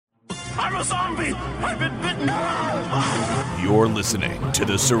I'm a zombie! I've been bitten! You're listening to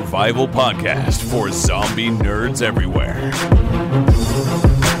the Survival Podcast for zombie nerds everywhere.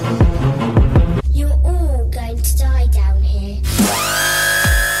 You're all going to die down here.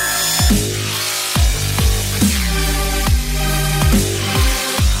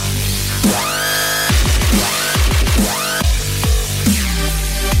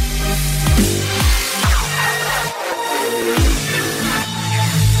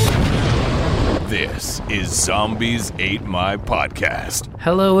 This is Zombies Ate My Podcast.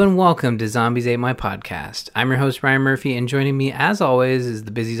 Hello and welcome to Zombies Ate My Podcast. I'm your host, Brian Murphy, and joining me, as always, is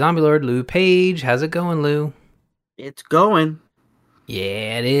the busy zombie lord, Lou Page. How's it going, Lou? It's going.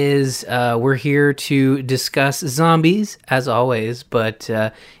 Yeah, it is. We're here to discuss zombies, as always, but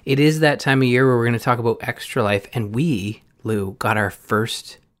it is that time of year where we're going to talk about Extra Life, and we, Lou, got our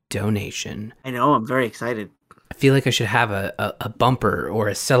first donation. I know, I'm very excited. I feel like I should have a bumper or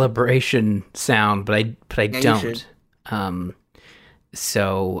a celebration sound, but I don't.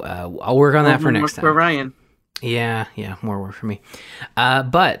 So I'll work on that for next time. For Ryan. Yeah, more work for me.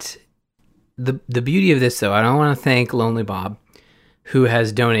 But the beauty of this, though, I don't want to thank Lonely Bob, who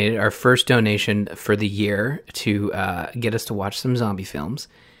has donated our first donation for the year to get us to watch some zombie films.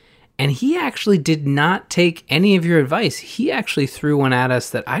 And he actually did not take any of your advice. He actually threw one at us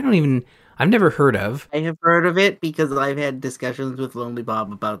that I've never heard of. I have heard of it because I've had discussions with Lonely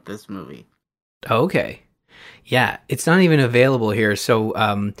Bob about this movie. Okay. Yeah, it's not even available here. So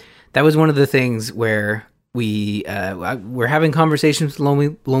that was one of the things where we're having conversations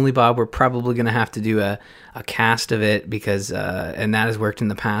with Lonely Bob. We're probably going to have to do a cast of it because, and that has worked in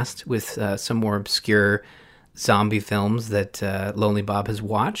the past with some more obscure zombie films that Lonely Bob has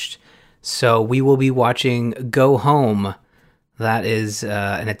watched. So we will be watching Go Home. That is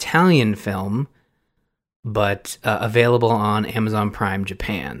an Italian film, but available on Amazon Prime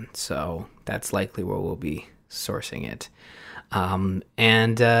Japan. So that's likely where we'll be sourcing it. And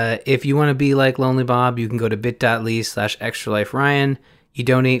if you want to be like Lonely Bob, you can go to bit.ly/extraliferyan. You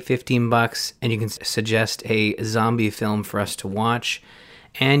donate $15 and you can suggest a zombie film for us to watch.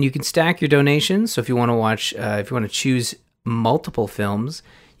 And you can stack your donations. So if you want to watch, if you want to choose multiple films,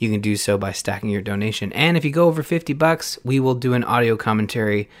 you can do so by stacking your donation. And if you go over $50, we will do an audio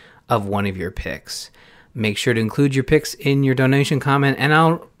commentary of one of your picks. Make sure to include your picks in your donation comment, and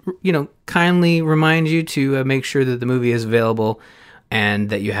I'll, kindly remind you to make sure that the movie is available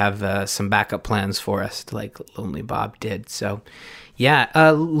and that you have some backup plans for us, like Lonely Bob did. So, yeah,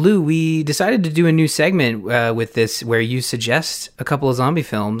 Lou, we decided to do a new segment with this where you suggest a couple of zombie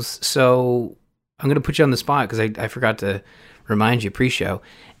films. So I'm going to put you on the spot because I forgot to remind you pre-show.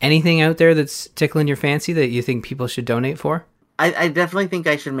 Anything out there that's tickling your fancy that you think people should donate for? I definitely think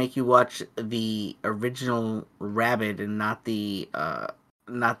I should make you watch the original Rabid and not the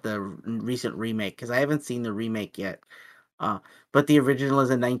recent remake, because I haven't seen the remake yet. But the original is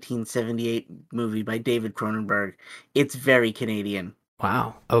a 1978 movie by David Cronenberg. It's very Canadian.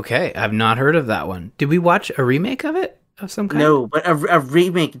 Wow. Okay. I've not heard of that one. Did we watch a remake of it of some kind? No, but a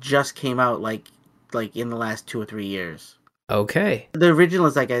remake just came out like in the last 2 or 3 years. Okay. The original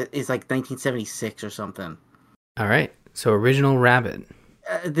is like 1976 or something. All right. So original Rabid.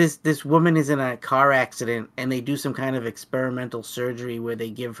 This woman is in a car accident and they do some kind of experimental surgery where they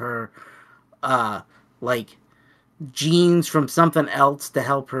give her genes from something else to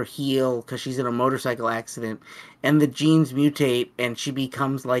help her heal because she's in a motorcycle accident, and the genes mutate and she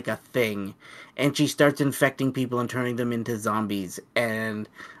becomes like a thing, and she starts infecting people and turning them into zombies, and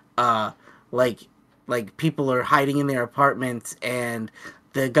people are hiding in their apartments, and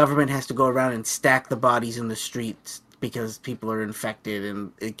the government has to go around and stack the bodies in the streets because people are infected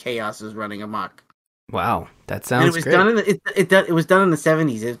and chaos is running amok. Wow, that sounds great. It was done in the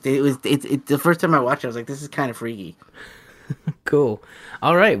 70s. It's the first time I watched it, I was like, this is kind of freaky. Cool.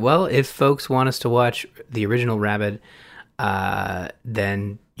 All right. Well, if folks want us to watch the original Rabid,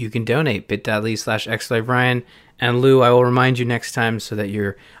 then you can donate bit.ly/extraliferyan. And Lou, I will remind you next time so that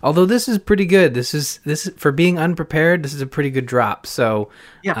you're. Although this is pretty good. This is for being unprepared. This is a pretty good drop. So,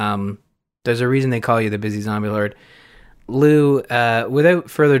 yeah. There's a reason they call you the busy zombie lord. Lou, without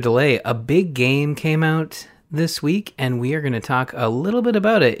further delay, a big game came out this week, and we are going to talk a little bit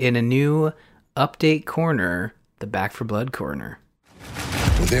about it in a new update corner, the Back 4 Blood corner.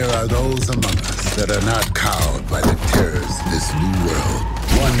 There are those among us that are not cowed by the terrors of this new world.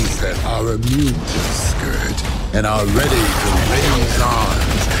 Ones that are immune to the scourge and are ready to raise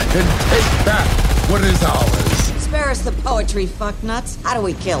arms and take back what is ours. Spare us the poetry, fucknuts. How do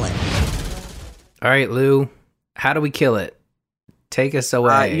we kill it? All right, Lou. How do we kill it? Take us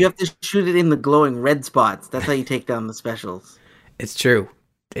away. You have to shoot it in the glowing red spots. That's how you take down the specials. It's true.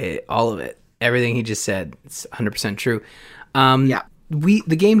 All of it. Everything he just said. It's 100% true. Yeah.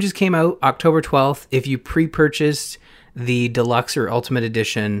 The game just came out October 12th. If you pre-purchased the deluxe or ultimate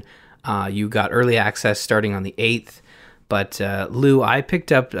edition, you got early access starting on the 8th. But Lou, I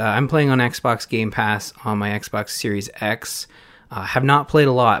picked up, I'm playing on Xbox Game Pass on my Xbox Series X. Have not played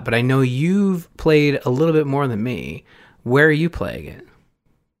a lot, but I know you've played a little bit more than me. Where are you playing it?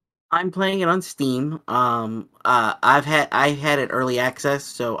 I'm playing it on Steam. I had it early access,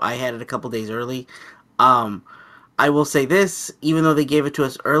 so I had it a couple days early. I will say this, even though they gave it to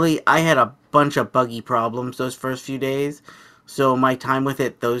us early, I had a bunch of buggy problems those first few days. So my time with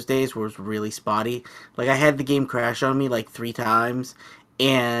it those days was really spotty. Like, I had the game crash on me like 3 times,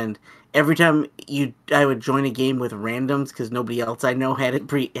 and every time I would join a game with randoms because nobody else I know had it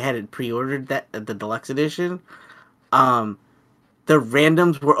pre-ordered the deluxe edition. The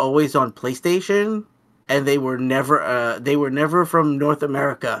randoms were always on PlayStation, and they were never from North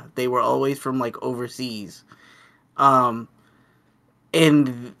America. They were always from like overseas. And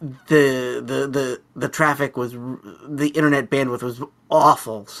the traffic was, the internet bandwidth was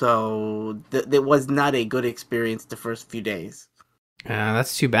awful, so it was not a good experience the first few days.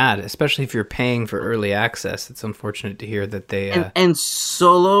 That's too bad, especially if you're paying for early access. It's unfortunate to hear that they... And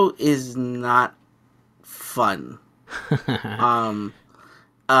solo is not fun.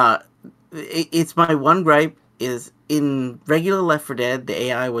 It's my one gripe is in regular Left 4 Dead, the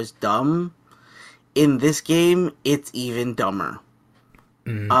AI was dumb. In this game, it's even dumber.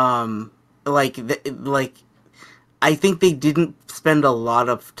 I think they didn't spend a lot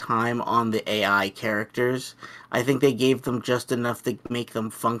of time on the AI characters. I think they gave them just enough to make them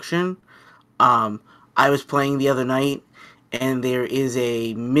function. I was playing the other night, and there is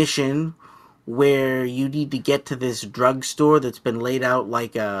a mission where you need to get to this drugstore that's been laid out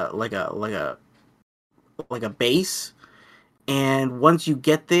like a base. And once you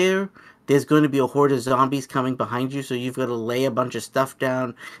get there, there's going to be a horde of zombies coming behind you, so you've got to lay a bunch of stuff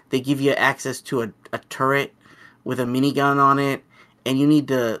down. They give you access to a turret with a minigun on it, and you need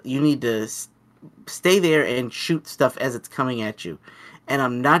to stay there and shoot stuff as it's coming at you. And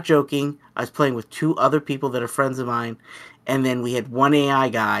I'm not joking. I was playing with 2 other people that are friends of mine, and then we had one AI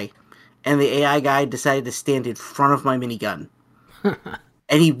guy, and the AI guy decided to stand in front of my minigun.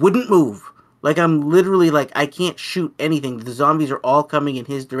 And he wouldn't move. Like, I'm literally like, I can't shoot anything. The zombies are all coming in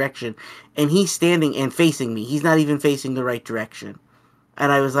his direction. And he's standing and facing me. He's not even facing the right direction.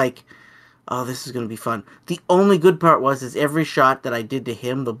 And I was like, oh, this is going to be fun. The only good part is every shot that I did to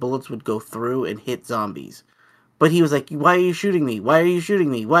him, the bullets would go through and hit zombies. But he was like, why are you shooting me? Why are you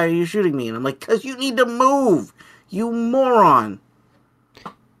shooting me? Why are you shooting me? And I'm like, because you need to move, you moron.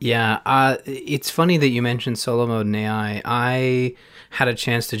 Yeah, it's funny that you mentioned solo mode and AI. I had a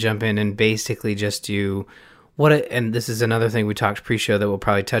chance to jump in and basically just do and this is another thing we talked pre-show that we'll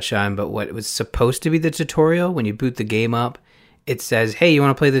probably touch on, but what was supposed to be the tutorial, when you boot the game up, it says, hey, you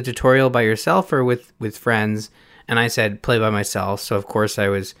want to play the tutorial by yourself or with friends? And I said, play by myself. So of course I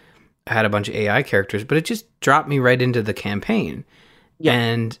had a bunch of AI characters, but it just dropped me right into the campaign. Yeah.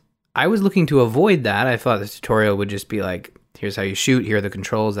 And I was looking to avoid that. I thought the tutorial would just be like, here's how you shoot, here are the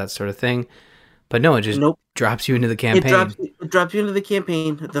controls, that sort of thing. But no, it just drops you into the campaign. It drops you into the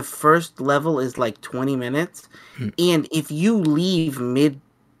campaign. The first level is like 20 minutes. And if you leave mid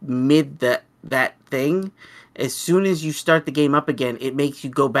that thing, as soon as you start the game up again, it makes you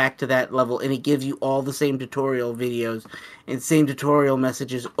go back to that level, and it gives you all the same tutorial videos and same tutorial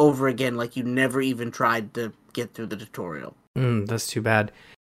messages over again, like you never even tried to get through the tutorial. That's too bad.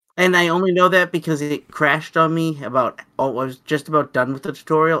 And I only know that because it crashed on me I was just about done with the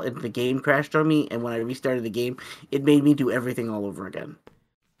tutorial, and the game crashed on me, and when I restarted the game, it made me do everything all over again.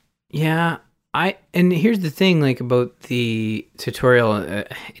 Yeah, and here's the thing, like, about the tutorial,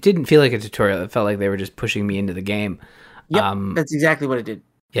 it didn't feel like a tutorial. It felt like they were just pushing me into the game. Yep, that's exactly what it did.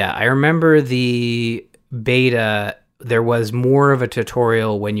 Yeah, I remember the beta, there was more of a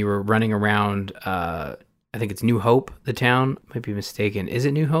tutorial when you were running around, I think it's New Hope, the town. Might be mistaken. Is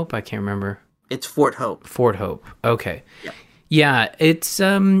it New Hope? I can't remember. It's Fort Hope. Fort Hope. Okay. Yep. Yeah, it's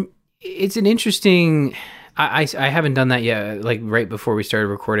an interesting... I haven't done that yet. Like, right before we started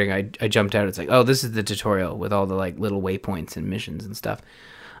recording, I jumped out. It's like, oh, this is the tutorial with all the like little waypoints and missions and stuff.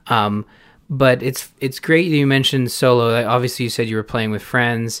 But it's great that you mentioned solo. Obviously, you said you were playing with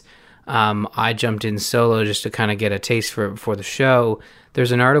friends. I jumped in solo just to kind of get a taste for the show.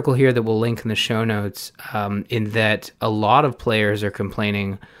 There's an article here that we'll link in the show notes, in that a lot of players are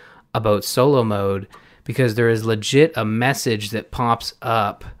complaining about solo mode because there is legit a message that pops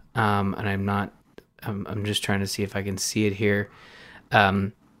up, and I'm just trying to see if I can see it here.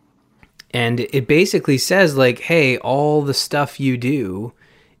 And it basically says, like, hey, all the stuff you do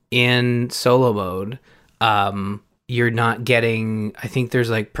in solo mode, you're not getting, I think there's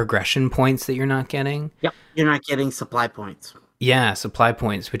like progression points that you're not getting. Yep. You're not getting supply points. Yeah, supply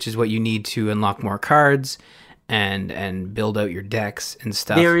points, which is what you need to unlock more cards and build out your decks and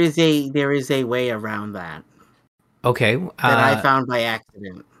stuff. There is a way around that. Okay. That I found by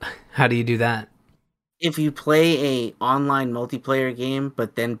accident. How do you do that? If you play a online multiplayer game,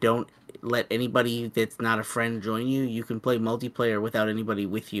 but then don't let anybody that's not a friend join you, you can play multiplayer without anybody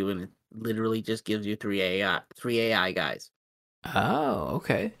with you, and it literally just gives you three AI guys. Oh,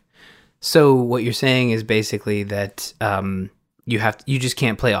 okay. So what you're saying is basically that you just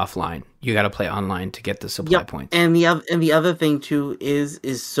can't play offline. You got to play online to get the supply points. And the other thing too is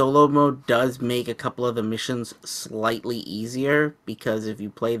solo mode does make a couple of the missions slightly easier, because if you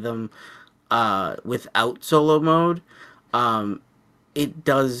play them without solo mode, it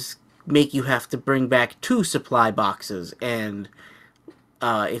does make you have to bring back 2 supply boxes, and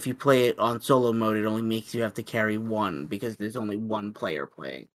if you play it on solo mode, it only makes you have to carry 1 because there's only 1 player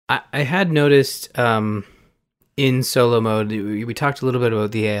playing. I had noticed in solo mode, we talked a little bit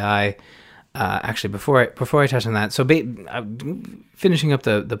about the AI. Actually, before I touch on that, so finishing up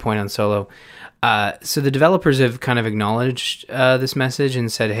the point on solo. So the developers have kind of acknowledged this message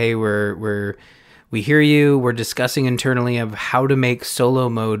and said, "Hey, we hear you. We're discussing internally of how to make solo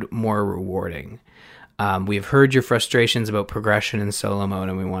mode more rewarding. We've heard your frustrations about progression in solo mode,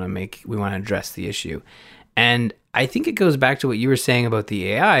 and we want to address the issue." And I think it goes back to what you were saying about the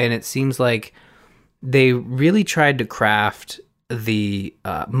AI, and it seems like they really tried to craft the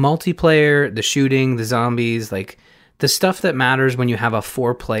multiplayer, the shooting, the zombies, like the stuff that matters when you have a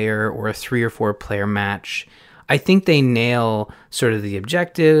 4-player or a 3 or 4-player match. I think they nail sort of the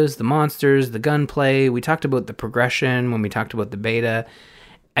objectives, the monsters, the gunplay. We talked about the progression when we talked about the beta.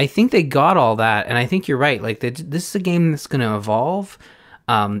 I think they got all that, and I think you're right. Like this is a game that's going to evolve.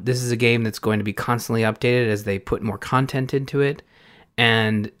 This is a game that's going to be constantly updated as they put more content into it.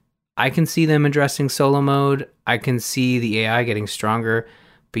 And I can see them addressing solo mode. I can see the AI getting stronger.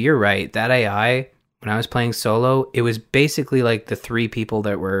 But you're right. That AI, when I was playing solo, it was basically like the 3 people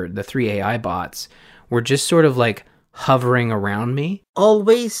that were the 3 AI bots were just sort of like hovering around me.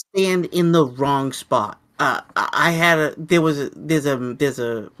 Always stand in the wrong spot. There's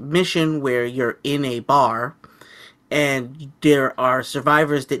a mission where you're in a bar, and there are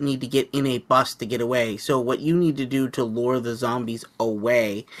survivors that need to get in a bus to get away. So what you need to do to lure the zombies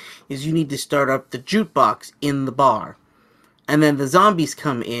away is you need to start up the jukebox in the bar. And then the zombies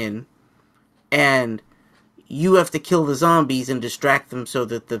come in, and you have to kill the zombies and distract them so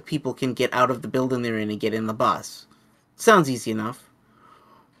that the people can get out of the building they're in and get in the bus. Sounds easy enough.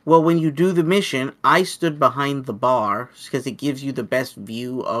 Well, when you do the mission, I stood behind the bar because it gives you the best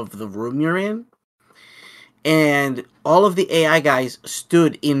view of the room you're in. And all of the AI guys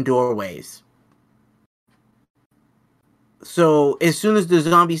stood in doorways. So as soon as the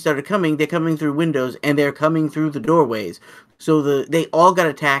zombies started coming, they're coming through windows, and they're coming through the doorways. So they all got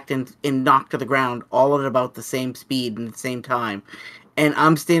attacked and knocked to the ground, all at about the same speed and the same time. And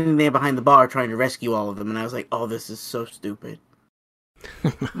I'm standing there behind the bar trying to rescue all of them, and I was like, oh, this is so stupid.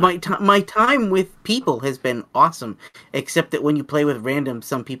 My time with people has been awesome, except that when you play with random,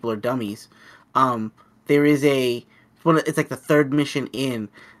 some people are dummies. There is it's like the 3rd mission in.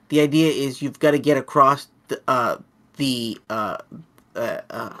 The idea is you've got to get across the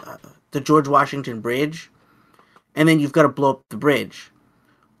George Washington Bridge, and then you've got to blow up the bridge.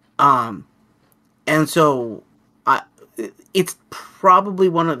 And so it's probably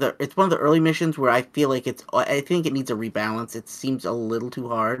one of the early missions where I feel like I think it needs a rebalance. It seems a little too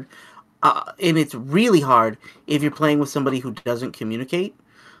hard. And it's really hard if you're playing with somebody who doesn't communicate.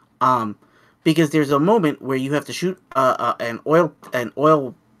 Because there's a moment where you have to shoot an oil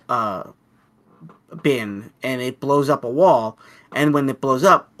bin, and it blows up a wall, and when it blows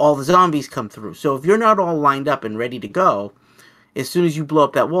up, all the zombies come through. So if you're not all lined up and ready to go, as soon as you blow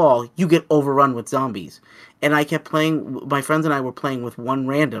up that wall, you get overrun with zombies. And I kept playing, my friends and I were playing with one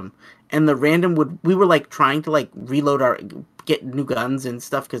random, and the random we were like trying to like reload get new guns and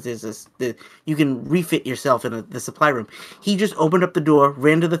stuff, because there's you can refit yourself in the supply room. He just opened up the door,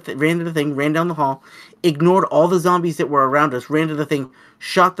 ran to the thing, ran down the hall, ignored all the zombies that were around us, ran to the thing,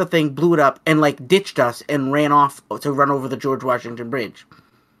 shot the thing, blew it up, and like ditched us and ran off to run over the George Washington Bridge.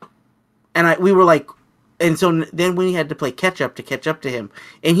 And we were like, and so then we had to play catch up to him,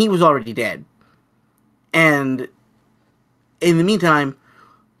 and he was already dead. And in the meantime,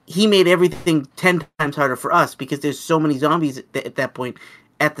 he made everything 10 times harder for us, because there's so many zombies at that point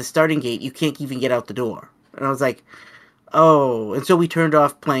at the starting gate, you can't even get out the door. And I was like, oh. And so we turned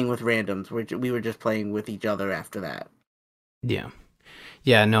off playing with randoms. We were just playing with each other after that. Yeah.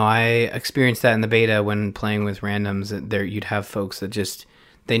 Yeah, no, I experienced that in the beta when playing with randoms. There, you'd have folks that just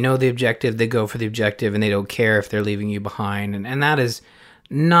they know the objective, they go for the objective, and they don't care if they're leaving you behind. And that is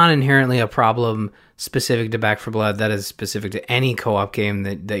not inherently a problem specific to Back 4 Blood. That is specific to any co-op game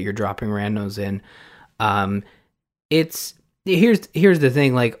that you're dropping randos in. It's here's the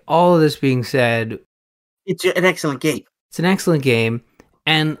thing. Like, all of this being said, it's an excellent game. It's an excellent game.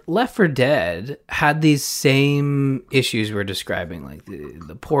 And Left 4 Dead had these same issues we're describing, like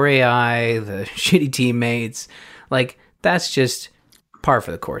the poor AI, the shitty teammates. Like, that's just par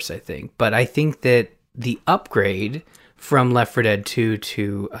for the course, I think. But I think that the upgrade from Left 4 Dead 2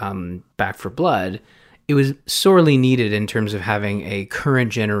 to Back 4 Blood, it was sorely needed in terms of having a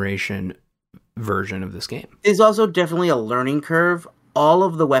current generation version of this game. There's also definitely a learning curve. All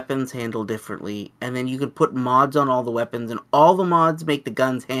of the weapons handle differently, and then you could put mods on all the weapons, and all the mods make the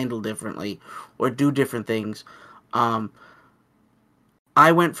guns handle differently or do different things. I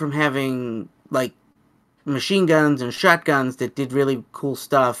went from having like machine guns and shotguns that did really cool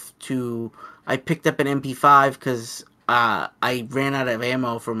stuff to I picked up an MP5 because I ran out of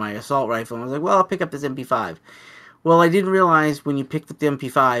ammo for my assault rifle, and I was like, well, I'll pick up this MP5. Well, I didn't realize when you picked up the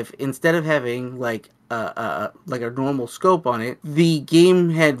MP5, instead of having like a normal scope on it, the game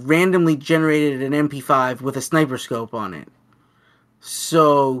had randomly generated an MP5 with a sniper scope on it.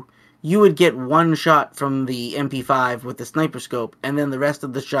 So you would get one shot from the MP5 with the sniper scope, and then the rest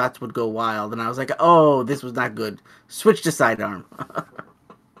of the shots would go wild. And I was like, oh, this was not good. Switch to sidearm.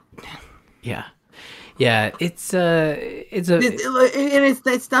 Yeah. Yeah, it's not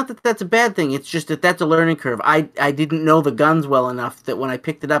that that's a bad thing. It's just that that's a learning curve. I didn't know the guns well enough that when I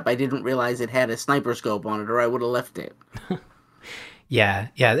picked it up, I didn't realize it had a sniper scope on it, or I would have left it. Yeah,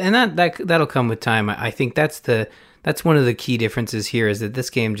 and that'll come with time. I think that's one of the key differences here is that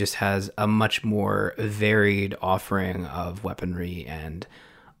this game just has a much more varied offering of weaponry and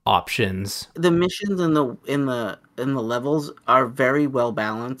options. The missions in the levels are very well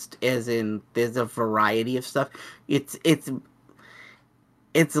balanced, as in there's a variety of stuff. It's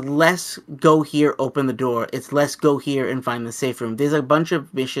less go here, open the door. It's less go here and find the safe room. There's a bunch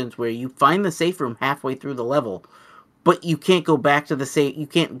of missions where you find the safe room halfway through the level, but you can't go back to the safe. You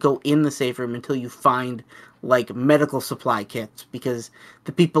can't go in the safe room until you find like medical supply kits, because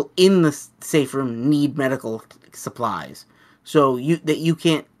the people in the safe room need medical supplies. So you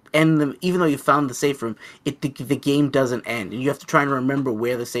can't end them, even though you found the safe room. The game doesn't end, and you have to try and remember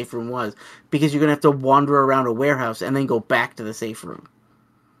where the safe room was, because you're gonna have to wander around a warehouse and then go back to the safe room.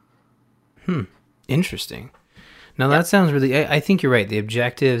 Interesting. Now that sounds really. I think you're right. The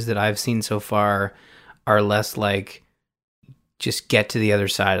objectives that I've seen so far are less like just get to the other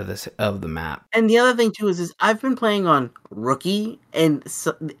side of the map. And the other thing too is I've been playing on Rookie, and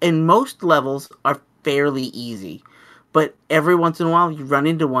most levels are fairly easy. But every once in a while, you run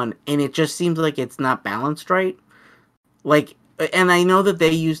into one, and it just seems like it's not balanced right. Like, and I know that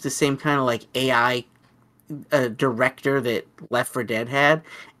they use the same kind of like AI director that Left 4 Dead had,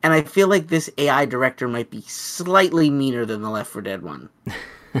 and I feel like this AI director might be slightly meaner than the Left 4 Dead one.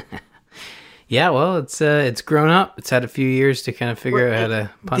 Yeah, well, it's grown up. It's had a few years to kind of figure out how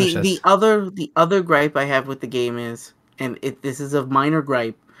to punish us. The other gripe I have with the game is, and this is a minor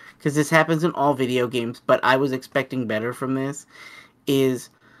gripe, because this happens in all video games, but I was expecting better from this, is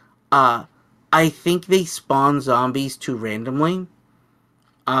I think they spawn zombies too randomly.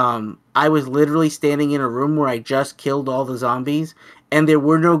 I was literally standing in a room where I just killed all the zombies, and there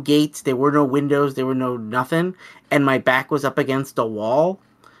were no gates, there were no windows, there were no nothing, and my back was up against a wall,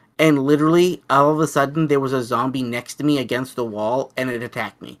 and literally, all of a sudden, there was a zombie next to me against the wall, and it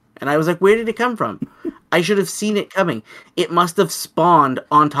attacked me. And I was like, where did it come from? I should have seen it coming. It must have spawned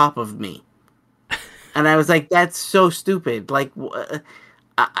on top of me. And I was like, that's so stupid. Like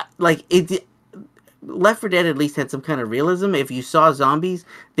it. Left 4 Dead at least had some kind of realism. If you saw zombies,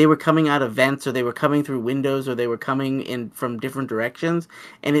 they were coming out of vents, or they were coming through windows, or they were coming in from different directions.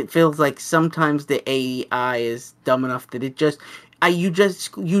 And it feels like sometimes the AI is dumb enough that you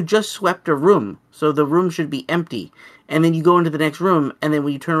just swept a room, so the room should be empty. And then you go into the next room, and then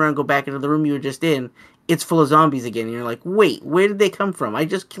when you turn around and go back into the room you were just in, it's full of zombies again. And you're like, wait, where did they come from? I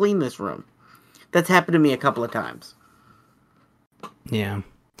just cleaned this room. That's happened to me a couple of times. Yeah.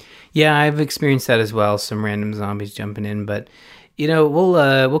 Yeah, I've experienced that as well. Some random zombies jumping in, but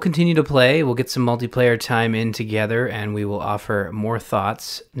we'll continue to play. We'll get some multiplayer time in together, and we will offer more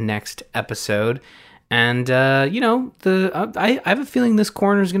thoughts next episode. And I have a feeling this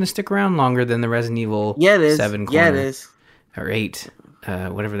corner is going to stick around longer than the Resident Evil 7 corner. Yeah, it is. Or 8,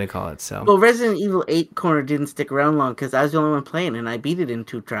 whatever they call it. So. Well, Resident Evil 8 corner didn't stick around long because I was the only one playing, and I beat it in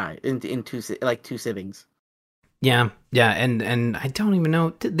two sittings. Yeah, and I don't even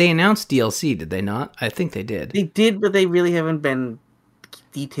know. They announced DLC, did they not? I think they did. They did, but they really haven't been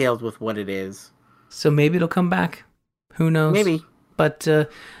detailed with what it is. So maybe it'll come back. Who knows? Maybe. But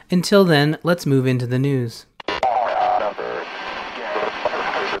until then, let's move into the news.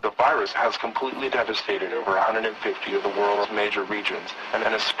 The virus has completely devastated over 150 of the world's major regions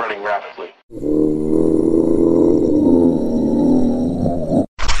and is spreading rapidly.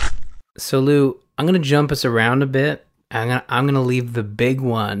 So Lou, I'm going to jump us around a bit. I'm going to leave the big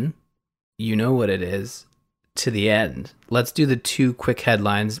one, you know what it is, to the end. Let's do the two quick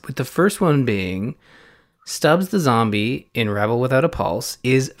headlines, with the first one being Stubbs the Zombie in Rebel Without a Pulse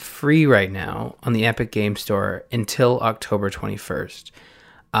is free right now on the Epic Game Store until October 21st.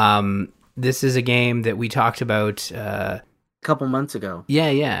 This is a game that we talked about A couple months ago.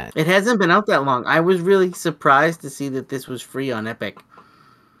 Yeah. It hasn't been out that long. I was really surprised to see that this was free on Epic.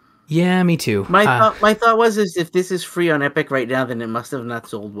 Yeah, me too. My thought was if this is free on Epic right now, then it must have not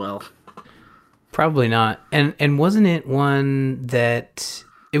sold well. Probably not. And wasn't it one that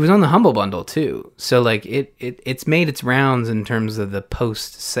it was on the Humble Bundle too? So like it's made its rounds in terms of the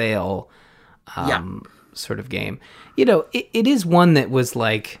post sale sort of game. You know, it is one that was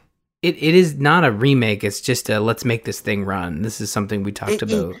like it is not a remake. It's just a let's make this thing run. This is something we talked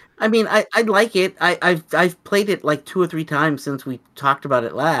about. I mean, I like it. I've played it like 2 or 3 times since we talked about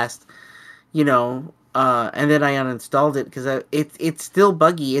it last. You know, and then I uninstalled it because it's still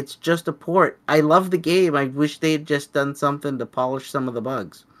buggy. It's just a port. I love the game. I wish they had just done something to polish some of the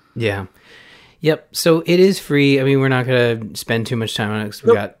bugs. Yeah. Yep. So it is free. I mean, we're not going to spend too much time on it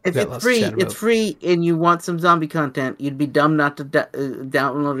because if it's free, it's free, and you want some zombie content, you'd be dumb not to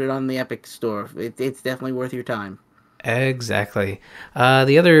download it on the Epic Store. It's definitely worth your time. Exactly.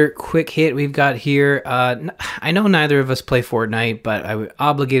 The other quick hit we've got here, I know neither of us play Fortnite, but I'm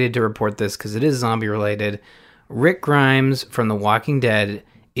obligated to report this because it is zombie related. Rick Grimes from The Walking Dead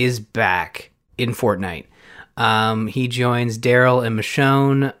is back in Fortnite. He joins Daryl and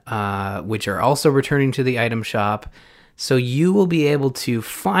Michonne, which are also returning to the item shop. So you will be able to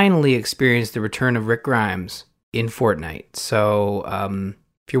finally experience the return of Rick Grimes in Fortnite. So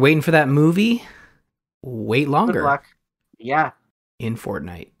if you're waiting for that movie, wait longer. Good luck. Yeah. In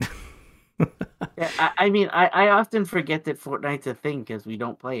Fortnite. Yeah, I mean, I often forget that Fortnite's a thing because we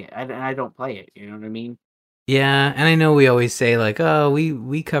don't play it. I don't play it. You know what I mean? Yeah, and I know we always say like, oh,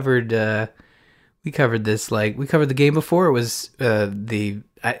 we covered this, like we covered the game before it was you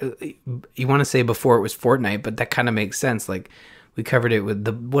want to say before it was Fortnite, but that kind of makes sense. Like we covered it with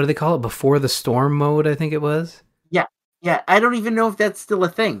the, what do they call it, before the storm mode, I think it was. Yeah. I don't even know if that's still a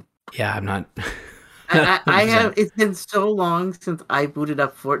thing. Yeah, I'm not. I have. It's been so long since I booted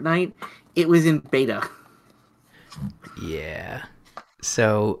up Fortnite. It was in beta. Yeah.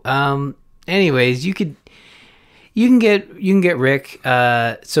 So, anyways, you can get Rick.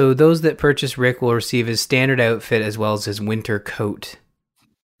 So those that purchase Rick will receive his standard outfit as well as his winter coat,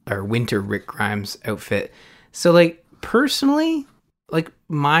 or winter Rick Grimes outfit. So, like personally, like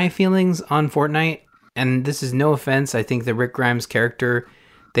my feelings on Fortnite, and this is no offense, I think the Rick Grimes character,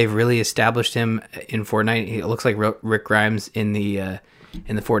 they've really established him in Fortnite. It looks like Rick Grimes in the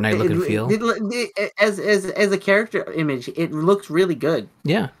Fortnite look and feel. As a character image, it looks really good.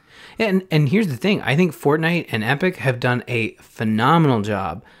 Yeah. And here's the thing. I think Fortnite and Epic have done a phenomenal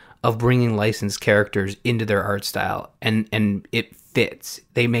job of bringing licensed characters into their art style, and it fits.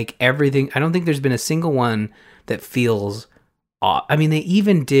 They make everything. I don't think there's been a single one that feels off. I mean, they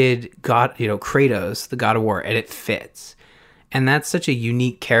even did Kratos, the God of War, and it fits. And that's such a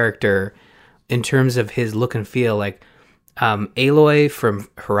unique character in terms of his look and feel. Like Aloy from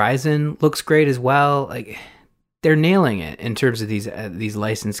Horizon looks great as well. Like they're nailing it in terms of these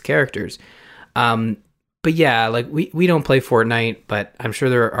licensed characters. But yeah, like we don't play Fortnite, but I'm sure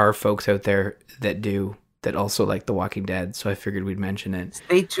there are folks out there that do, that also like The Walking Dead. So I figured we'd mention it.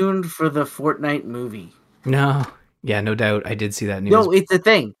 Stay tuned for the Fortnite movie. No, yeah, no doubt. I did see that news. No, it's a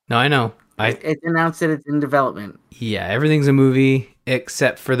thing. No, I know. It's announced that it's in development. Yeah, everything's a movie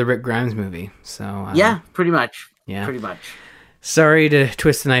except for the Rick Grimes movie. So yeah, pretty much. Yeah, pretty much. Sorry to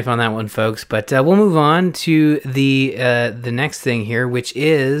twist the knife on that one, folks, but we'll move on to the next thing here, which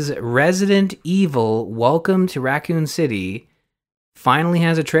is Resident Evil: Welcome to Raccoon City. Finally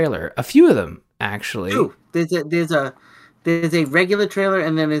has a trailer. A few of them, actually. Ooh, there's a regular trailer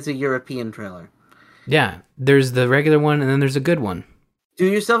and then there's a European trailer. Yeah, there's the regular one and then there's a good one. Do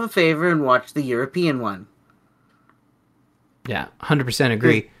yourself a favor and watch the European one. Yeah, 100%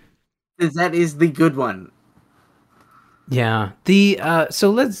 agree. Because that is the good one. Yeah.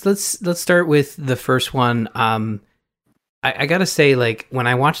 So let's start with the first one. I gotta say, like, when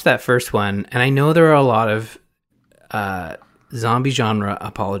I watched that first one, and I know there are a lot of zombie genre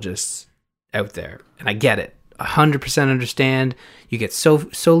apologists out there, and I get it. 100% understand. You get so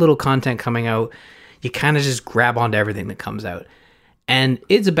little content coming out, you kind of just grab onto everything that comes out, and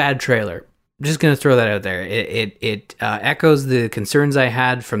it's a bad trailer. I'm just gonna throw that out there. It echoes the concerns I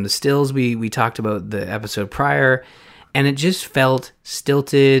had from the stills we talked about the episode prior, and it just felt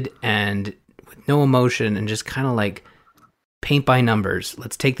stilted and with no emotion and just kind of like paint by numbers.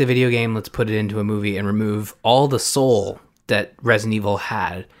 Let's take the video game, let's put it into a movie and remove all the soul that Resident Evil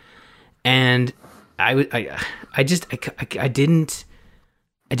had. And I didn't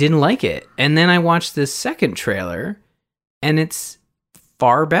like it. And then I watched this second trailer, and it's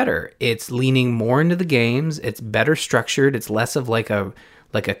far better. It's leaning more into the games. It's better structured. It's less of like a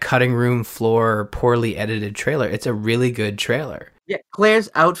cutting room floor, poorly edited trailer. It's a really good trailer. Yeah, Claire's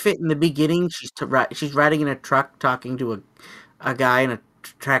outfit in the beginning, she's riding in a truck talking to a guy in a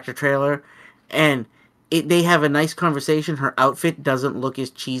tractor trailer, and they have a nice conversation. Her outfit doesn't look as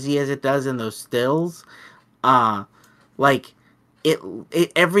cheesy as it does in those stills.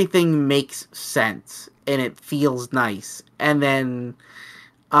 Everything makes sense and it feels nice. And then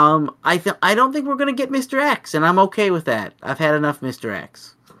I don't think we're gonna get Mr. X, and I'm okay with that. I've had enough Mr.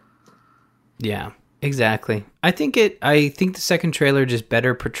 X. Yeah, exactly. I think the second trailer just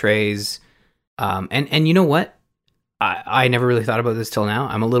better portrays and you know what? I never really thought about this till now.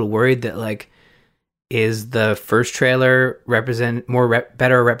 I'm a little worried that like, is the first trailer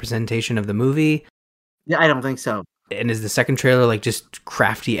better representation of the movie? Yeah, I don't think so. And is the second trailer like just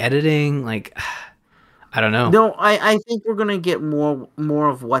crafty editing? Like, I don't know. No, I think we're gonna get more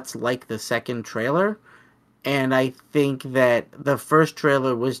of what's like the second trailer, and I think that the first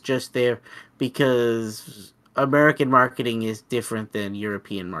trailer was just there because American marketing is different than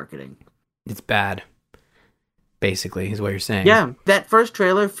European marketing. It's bad, basically, is what you're saying. Yeah, that first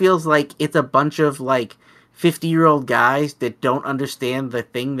trailer feels like it's a bunch of like 50-year-old guys that don't understand the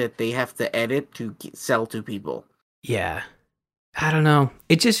thing that they have to edit to sell to people. Yeah. I don't know.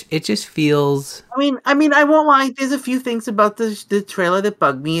 It just feels. I mean, I won't lie. There's a few things about the trailer that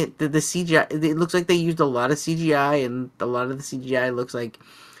bug me. The CGI. It looks like they used a lot of CGI, and a lot of the CGI looks like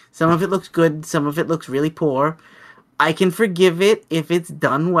some of it looks good, some of it looks really poor. I can forgive it if it's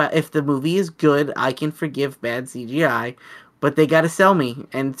done well. If the movie is good, I can forgive bad CGI. But they got to sell me,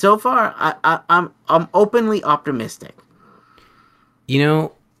 and so far, I'm openly optimistic. You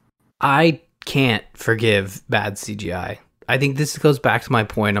know, I can't forgive bad CGI. I think this goes back to my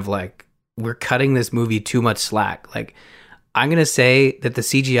point of like, we're cutting this movie too much slack. Like, I'm going to say that the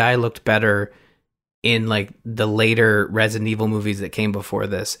CGI looked better in like the later Resident Evil movies that came before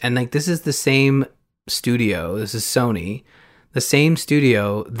this. And like, this is the same studio. This is Sony, the same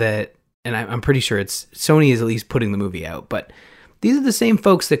studio that, and I'm pretty sure it's Sony is at least putting the movie out, but these are the same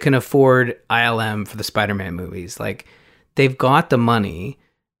folks that can afford ILM for the Spider-Man movies. Like, they've got the money.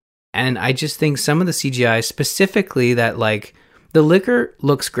 And I just think some of the CGI, specifically that, like, the Licker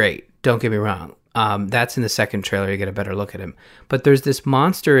looks great. Don't get me wrong. That's in the second trailer. You get a better look at him. But there's this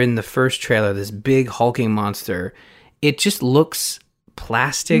monster in the first trailer, this big hulking monster. It just looks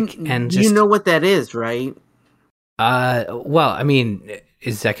plastic and just... You know what that is, right? Well, I mean,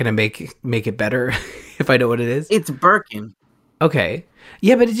 is that going to make it better if I know what it is? It's Birkin. Okay.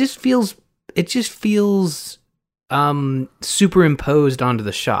 Yeah, but it just feels superimposed onto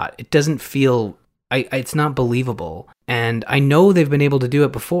the shot. It doesn't feel, it's not believable. And I know they've been able to do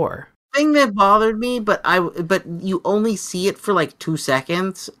it before. Thing that bothered me, but you only see it for like 2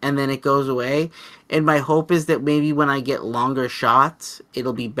 seconds and then it goes away. And my hope is that maybe when I get longer shots,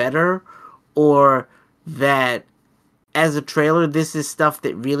 it'll be better, or that as a trailer, this is stuff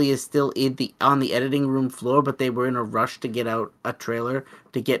that really is still on the editing room floor, but they were in a rush to get out a trailer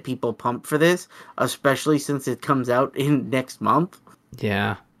to get people pumped for this, especially since it comes out in next month.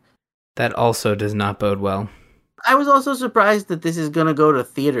 Yeah, that also does not bode well. I was also surprised that this is going to go to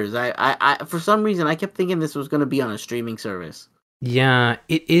theaters. I for some reason, I kept thinking this was going to be on a streaming service. Yeah,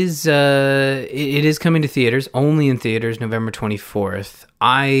 it is. It is coming to theaters, only in theaters, November 24th.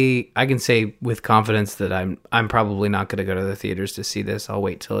 I can say with confidence that I'm probably not going to go to the theaters to see this. I'll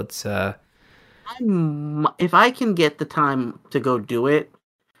wait till it's. If I can get the time to go do it,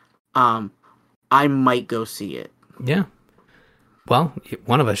 I might go see it. Yeah. Well,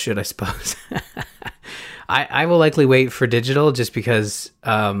 one of us should, I suppose. I will likely wait for digital just because,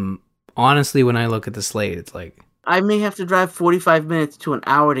 honestly, when I look at the slate, it's like. I may have to drive 45 minutes to an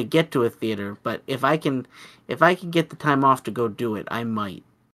hour to get to a theater, but if I can get the time off to go do it, I might.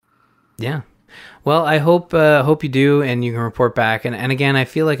 Yeah. Well, I hope you do, and you can report back. And again, I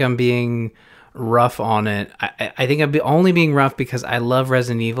feel like I'm being rough on it. I think I'm only being rough because I love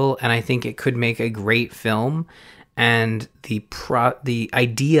Resident Evil, and I think it could make a great film. and the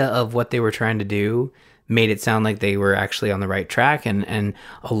idea of what they were trying to do made it sound like they were actually on the right track, and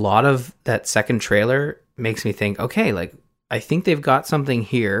a lot of that second trailer makes me think, okay, like I think they've got something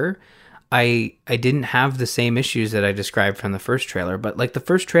here. I didn't have the same issues that I described from the first trailer, but like the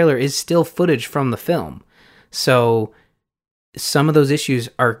first trailer is still footage from the film. So some of those issues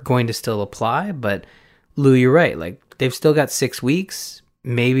are going to still apply, but Lou, you're right. Like they've still got 6 weeks.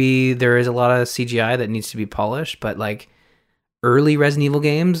 Maybe there is a lot of CGI that needs to be polished, but like early Resident Evil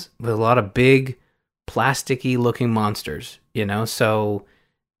games with a lot of big plasticky looking monsters, you know, so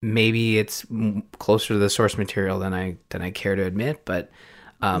maybe it's closer to the source material than I care to admit, but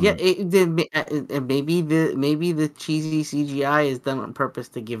maybe the cheesy CGI is done on purpose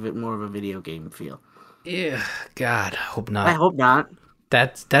to give it more of a video game feel. Yeah, God, I hope not. I hope not.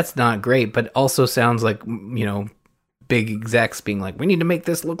 That's not great, but also sounds like, you know, big execs being like, we need to make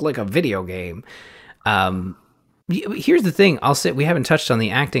this look like a video game. Here's the thing. We haven't touched on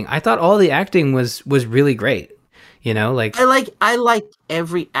the acting. I thought all the acting was really great. You know, like I like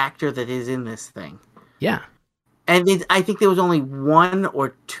every actor that is in this thing. Yeah. And I think there was only 1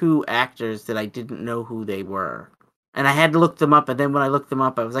 or 2 actors that I didn't know who they were. And I had to look them up, and then when I looked them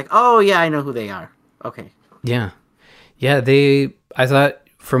up, I was like, oh yeah, I know who they are. Okay. Yeah. Yeah, I thought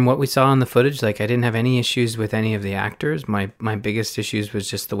from what we saw in the footage, like I didn't have any issues with any of the actors. My biggest issues was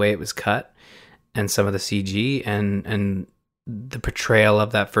just the way it was cut and some of the CG and the portrayal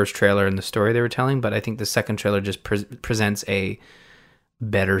of that first trailer and the story they were telling. But I think the second trailer just presents a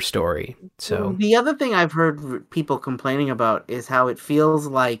better story. So the other thing I've heard people complaining about is how it feels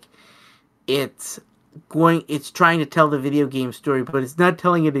like it's trying to tell the video game story, but it's not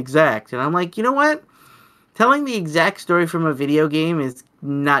telling it exact. And I'm like, you know what? Telling the exact story from a video game is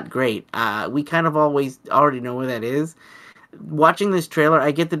not great. We kind of already know where that is. Watching this trailer,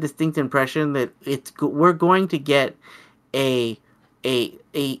 I get the distinct impression that we're going to get instead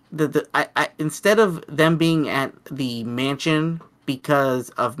of them being at the mansion because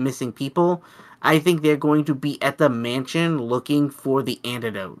of missing people, I think they're going to be at the mansion looking for the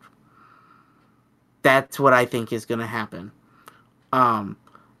antidote. That's what I think is going to happen.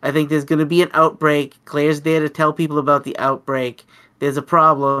 I think there's going to be an outbreak. Claire's there to tell people about the outbreak. There's a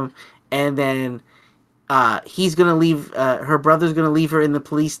problem. And then he's going to leave, her brother's going to leave her in the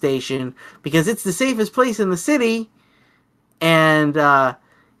police station because it's the safest place in the city. And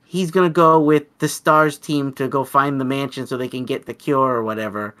he's going to go with the STARS team to go find the mansion so they can get the cure or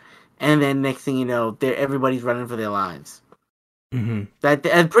whatever. And then next thing you know, everybody's running for their lives. Mm-hmm.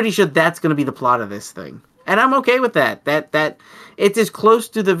 I'm pretty sure that's going to be the plot of this thing. And I'm okay with that. That it's as close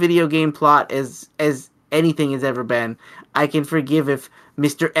to the video game plot as anything has ever been. I can forgive if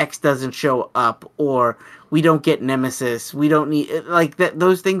Mr. X doesn't show up or we don't get Nemesis. We don't need like that.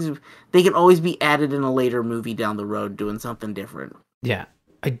 Those things, they can always be added in a later movie down the road doing something different. Yeah.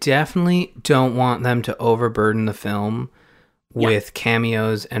 I definitely don't want them to overburden the film with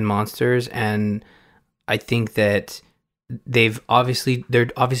cameos and monsters. And I think that they're obviously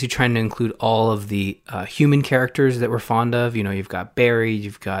trying to include all of the human characters that we're fond of. You know, you've got Barry,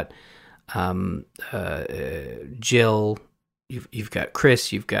 you've got Jill, you've got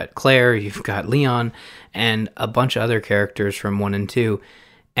Chris, you've got Claire, you've got Leon, and a bunch of other characters from 1 and 2.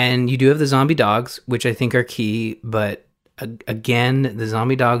 And you do have the zombie dogs, which I think are key, but again, the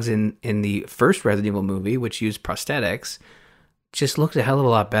zombie dogs in the first Resident Evil movie, which used prosthetics, just looked a hell of a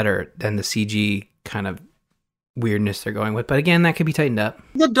lot better than the CG kind of weirdness they're going with. But again, that could be tightened up.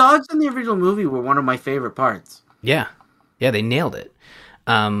 The dogs in the original movie were one of my favorite parts. Yeah, they nailed it.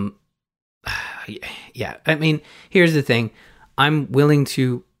 Yeah, I mean, here's the thing. I'm willing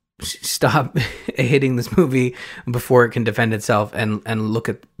to stop hitting this movie before it can defend itself and look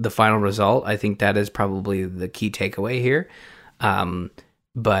at the final result. I think that is probably the key takeaway here.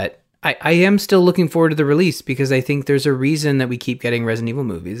 But I am still looking forward to the release because I think there's a reason that we keep getting Resident Evil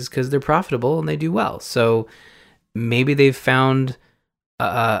movies because they're profitable and they do well. So maybe they've found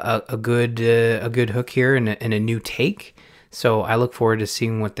a good hook here and a new take. So I look forward to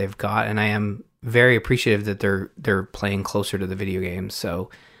seeing what they've got, and I am very appreciative that they're playing closer to the video games. So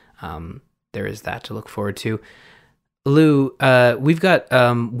there is that to look forward to. Lou, we've got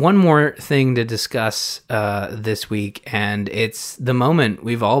one more thing to discuss this week, and it's the moment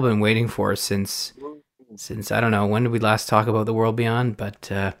we've all been waiting for since I don't know, when did we last talk about The World Beyond? But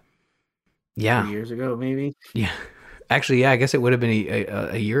yeah, 2 years ago, maybe. Yeah, actually, yeah, I guess it would have been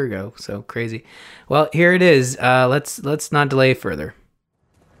a year ago. So crazy. Well, here it is. Let's not delay further.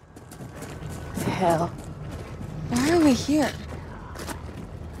 The hell? Why are we here?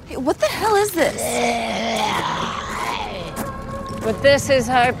 Hey, what the hell is this? What this is,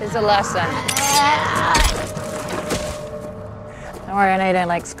 Harp, is a lesson. Don't worry, I know you don't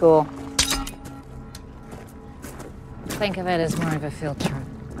like school. Think of it as more of a field trip.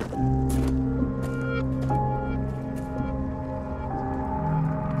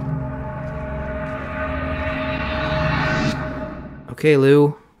 Okay,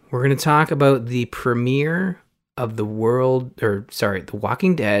 Lou, we're going to talk about the premiere of The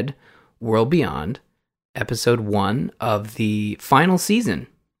Walking Dead World Beyond, episode 1 of the final season.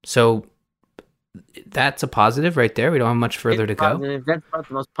 So that's a positive right there. We don't have much further to go. That's about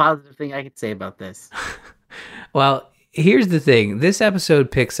the most positive thing I could say about this. Well, here's the thing. This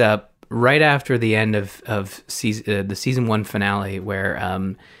episode picks up right after the end of the season 1 finale, where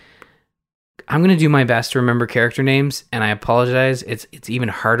I'm going to do my best to remember character names, and I apologize. It's even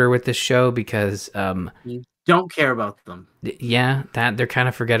harder with this show because you don't care about them. Yeah, that they're kind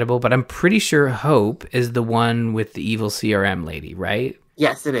of forgettable, but I'm pretty sure Hope is the one with the evil CRM lady, right?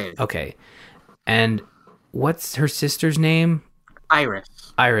 Yes, it is. Okay. And what's her sister's name? Iris.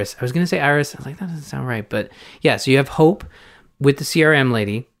 I was going to say Iris. I was like, that doesn't sound right. But yeah, so you have Hope with the CRM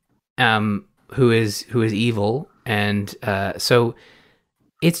lady, who is evil. And so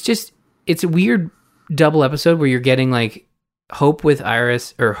it's a weird double episode where you're getting like Hope with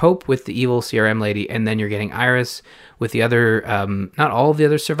Iris, or Hope with the evil CRM lady, and then you're getting Iris with the other, not all of the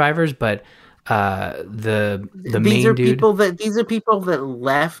other survivors, but the main dude. These are people that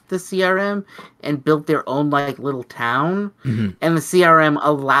left the CRM and built their own like little town, and the CRM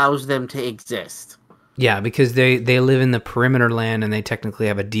allows them to exist. Yeah, because they live in the perimeter land, and they technically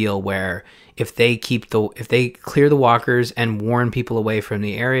have a deal where if they clear the walkers and warn people away from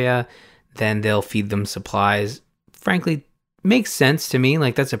the area, then they'll feed them supplies. Frankly, makes sense to me.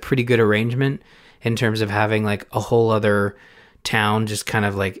 Like, that's a pretty good arrangement in terms of having like a whole other town just kind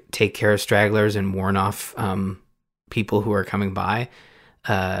of like take care of stragglers and warn off people who are coming by.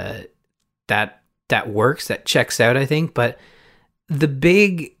 That works. That checks out, I think. But the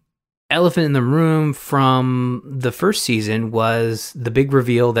big elephant in the room from the first season was the big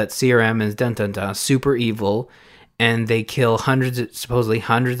reveal that CRM is super evil, and they kill supposedly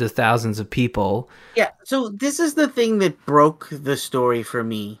hundreds of thousands of people. Yeah, so this is the thing that broke the story for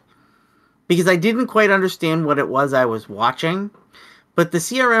me, because I didn't quite understand what it was I was watching, but the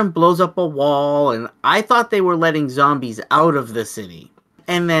CRM blows up a wall, and I thought they were letting zombies out of the city.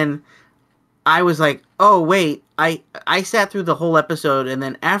 And then I was like, oh, wait, I sat through the whole episode, and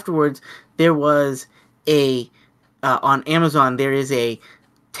then afterwards there was on Amazon, there is a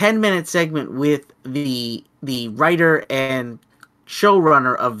 10-minute segment with the writer and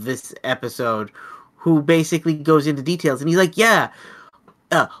showrunner of this episode, who basically goes into details, and he's like, yeah,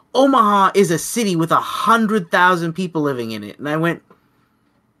 Omaha is a city with 100,000 people living in it. And I went,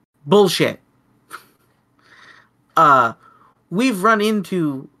 bullshit. We've run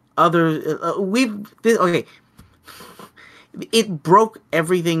into other, okay. It broke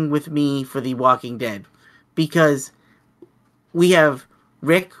everything with me for The Walking Dead, because we have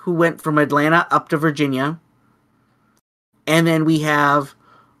Rick, who went from Atlanta up to Virginia, and then we have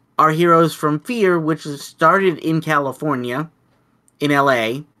our heroes from Fear, which started in California, in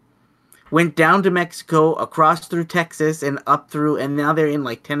LA, went down to Mexico, across through Texas, and up through, and now they're in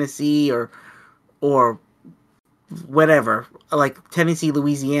like Tennessee or whatever, like Tennessee,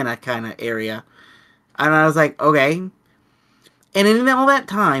 Louisiana kind of area. And I was like, okay. And in all that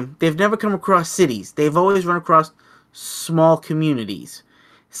time, they've never come across cities. They've always run across small communities.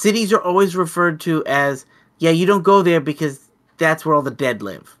 Cities are always referred to as, yeah, you don't go there because that's where all the dead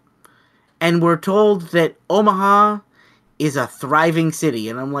live. And we're told that Omaha is a thriving city.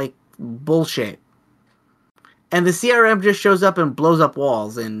 And I'm like, bullshit. And the CRM just shows up and blows up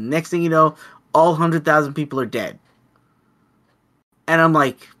walls. And next thing you know, all 100,000 people are dead. And I'm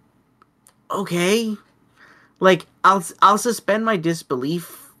like, okay. Like, I'll suspend my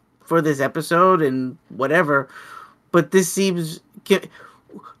disbelief for this episode and whatever, but this seems...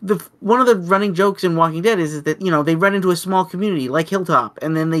 one of the running jokes in Walking Dead is that, you know, they run into a small community like Hilltop,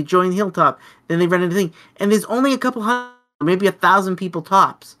 and then they join Hilltop, then they run into thing, and there's only a couple hundred, maybe 1,000 people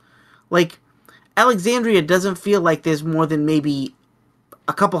tops. Like, Alexandria doesn't feel like there's more than maybe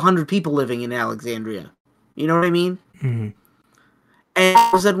a couple hundred people living in Alexandria. You know what I mean? Mm-hmm. And all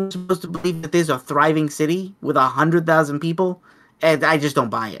of a sudden we're supposed to believe that there's a thriving city with 100,000 people, and I just don't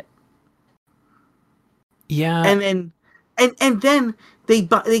buy it. Yeah. And then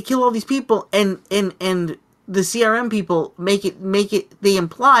they kill all these people, and the CRM people make it they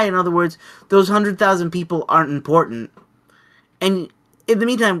imply, in other words, those 100,000 people aren't important. And in the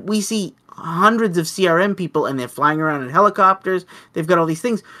meantime, we see hundreds of CRM people, and they're flying around in helicopters. They've got all these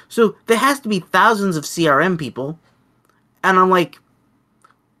things. So there has to be thousands of CRM people. And I'm like,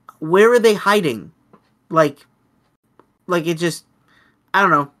 where are they hiding? Like it just, I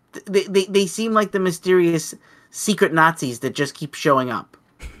don't know. They seem like the mysterious secret Nazis that just keep showing up.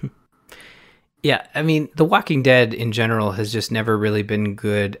 Yeah, I mean, The Walking Dead in general has just never really been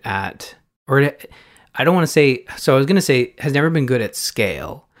good at, or I don't want to say, so I was going to say has never been good at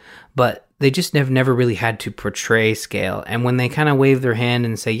scale, but they just have never really had to portray scale. And when they kind of wave their hand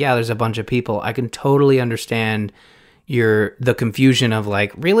and say, yeah, there's a bunch of people, I can totally understand the confusion of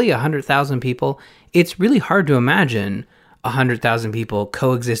like, really 100,000 people? It's really hard to imagine 100,000 people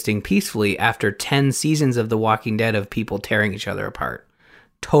coexisting peacefully after 10 seasons of The Walking Dead of people tearing each other apart.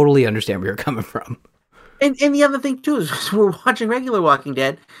 Totally understand where you're coming from. And the other thing too is we're watching regular Walking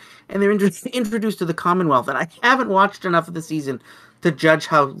Dead, and they're introduced to the Commonwealth, and I haven't watched enough of the season to judge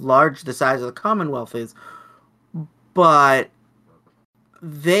how large the size of the Commonwealth is, but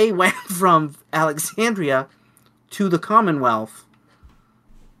they went from Alexandria to the Commonwealth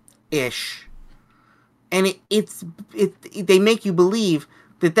ish, and they make you believe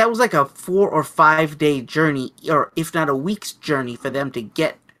that was like a 4 or 5 day journey, or if not a week's journey, for them to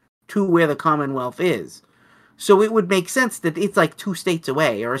get to where the Commonwealth is. So it would make sense that it's like 2 states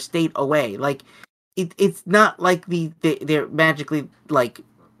away or a state away. Like it's not like they're magically like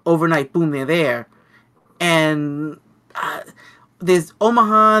overnight, boom, they're there. And there's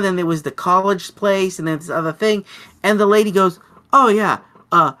Omaha, then there was the college place, and then this other thing. And the lady goes, "Oh yeah,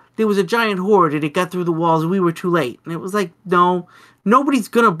 there was a giant horde and it got through the walls and we were too late." And it was like, no. Nobody's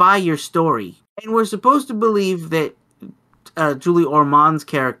going to buy your story. And we're supposed to believe that Julie Ormond's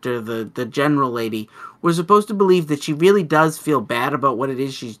character, the general lady, we're supposed to believe that she really does feel bad about what it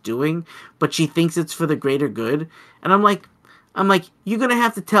is she's doing, but she thinks it's for the greater good. And I'm like, you're going to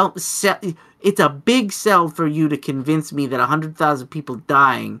have to it's a big sell for you to convince me that 100,000 people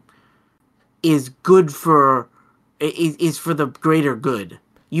dying is good is for the greater good.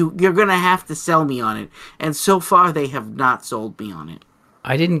 You're going to have to sell me on it. And so far, they have not sold me on it.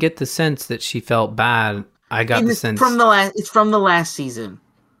 I didn't get the sense that she felt bad. I got the sense... It's from the last season.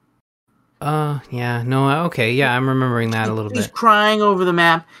 Yeah. No, okay. Yeah, I'm remembering that a little bit. She's crying over the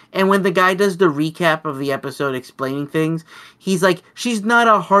map. And when the guy does the recap of the episode explaining things, he's like, she's not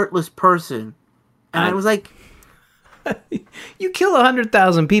a heartless person. And I was like... You kill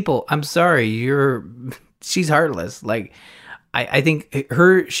 100,000 people. I'm sorry. She's heartless. Like... I think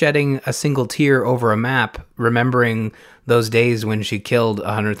her shedding a single tear over a map, remembering those days when she killed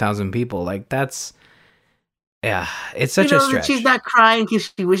 100,000 people, like that's, yeah, it's such a stretch. She's not crying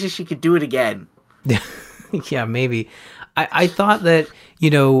because she wishes she could do it again. Yeah, maybe. I thought that,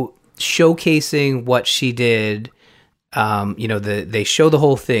 showcasing what she did, they show the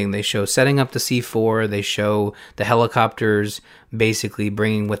whole thing. They show setting up the C4. They show the helicopters basically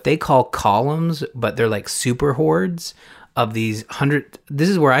bringing what they call columns, but they're like super hordes of these 100. This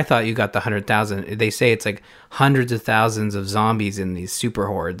is where I thought you got the 100,000. They say it's like hundreds of thousands of zombies in these super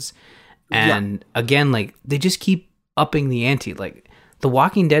hordes. And again, like they just keep upping the ante. Like The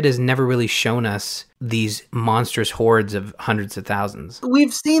Walking Dead has never really shown us these monstrous hordes of hundreds of thousands.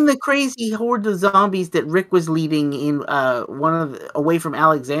 We've seen the crazy horde of zombies that Rick was leading in away from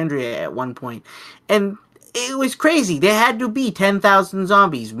Alexandria at one point. And it was crazy. There had to be 10,000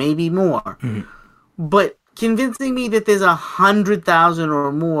 zombies, maybe more. Mm-hmm. But convincing me that there's 100,000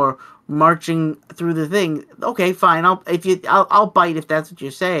 or more marching through the thing, okay, fine. I'll bite if that's what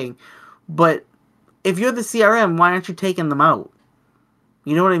you're saying. But if you're the CRM, why aren't you taking them out?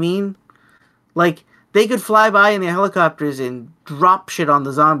 You know what I mean? Like, they could fly by in their helicopters and drop shit on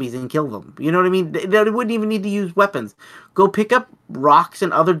the zombies and kill them. You know what I mean? They wouldn't even need to use weapons. Go pick up rocks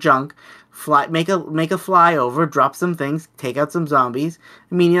and other junk, make a flyover, drop some things, take out some zombies.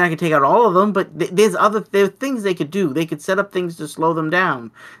 I mean, you're not gonna take out all of them, but there are things they could do. They could set up things to slow them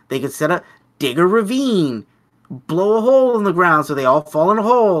down. They could dig a ravine, blow a hole in the ground so they all fall in a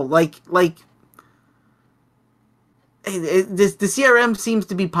hole. The CRM seems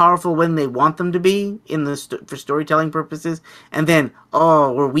to be powerful when they want them to be for storytelling purposes, and then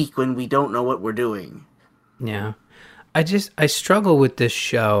we're weak when we don't know what we're doing. Yeah. I struggle with this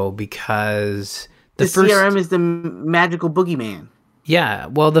show because the CRM is the magical boogeyman. Yeah,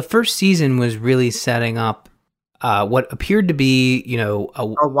 well, the first season was really setting up what appeared to be, a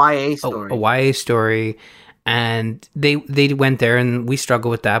YA story. A YA story, and they went there, and we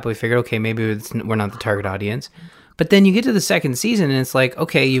struggled with that, but we figured, okay, maybe we're not the target audience. But then you get to the second season, and it's like,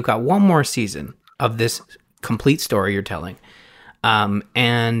 okay, you've got one more season of this complete story you're telling,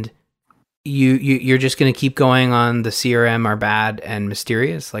 and you're just going to keep going on the CRM are bad and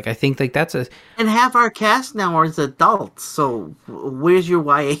mysterious. Like, I think like that's and half our cast now are adults. So where's your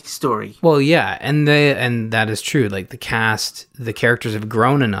YA story? Well, yeah. And that is true. Like the characters have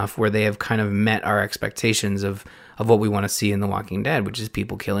grown enough where they have kind of met our expectations of of what we want to see in The Walking Dead, which is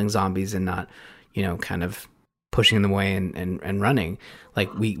people killing zombies and not, kind of pushing them away and running.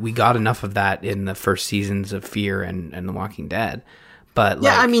 Like we got enough of that in the first seasons of Fear and The Walking Dead. But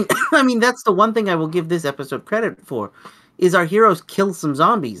yeah, I mean that's the one thing I will give this episode credit for, is our heroes kill some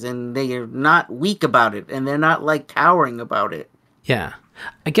zombies and they are not weak about it and they're not like cowering about it. Yeah.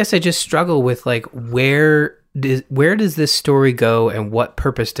 I guess I just struggle with like where does this story go and what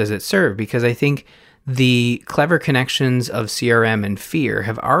purpose does it serve? Because I think the clever connections of CRM and Fear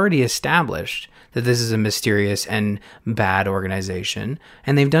have already established that this is a mysterious and bad organization.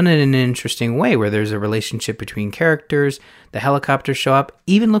 And they've done it in an interesting way where there's a relationship between characters, the helicopters show up,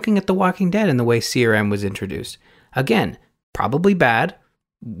 even looking at The Walking Dead and the way CRM was introduced. Again, probably bad.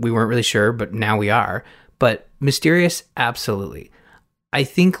 We weren't really sure, but now we are. But mysterious, absolutely. I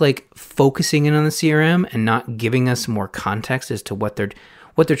think like focusing in on the CRM and not giving us more context as to what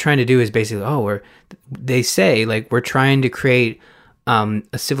they're trying to do is basically, they say like we're trying to create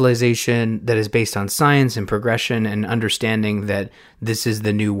a civilization that is based on science and progression and understanding that this is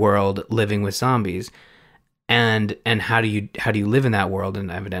the new world living with zombies. And how do you live in that world? And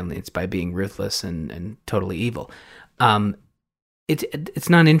evidently it's by being ruthless and totally evil. It's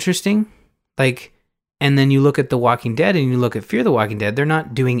not interesting. Like, and then you look at The Walking Dead and you look at Fear the Walking Dead, they're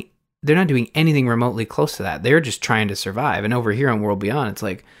not doing anything remotely close to that. They're just trying to survive. And over here on World Beyond, it's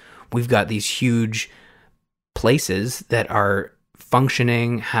like we've got these huge places that are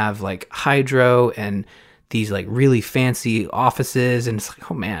functioning, have like hydro and these like really fancy offices, and it's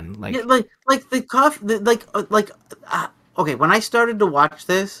like, oh man, like the coffee, okay. When I started to watch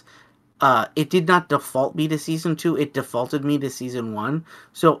this, it did not default me to season 2. It defaulted me to season 1.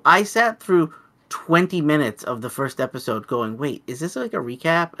 So I sat through 20 minutes of the first episode going, wait, is this like a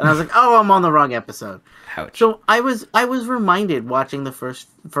recap? And I was like, oh, I'm on the wrong episode. Ouch. So I was reminded watching the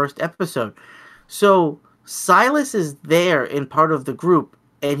first episode. So Silas is there in part of the group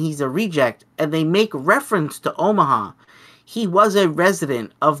and he's a reject, and they make reference to Omaha. He was a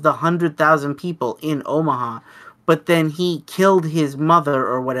resident of the 100,000 people in Omaha, but then he killed his mother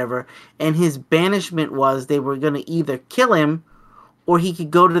or whatever, and his banishment was they were going to either kill him or he could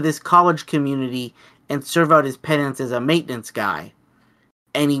go to this college community and serve out his penance as a maintenance guy.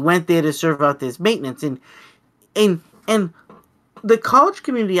 And he went there to serve out this maintenance. And the college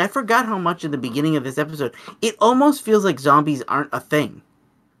community, I forgot how much in the beginning of this episode, it almost feels like zombies aren't a thing.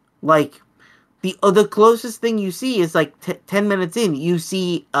 Like, the closest thing you see is like 10 minutes in, you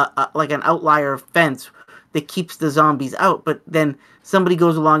see like an outlier fence that keeps the zombies out, but then somebody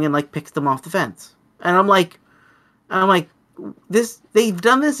goes along and like picks them off the fence. And I'm like, they've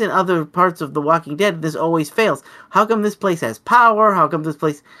done this in other parts of The Walking Dead. This always fails. How come this place has power? How come this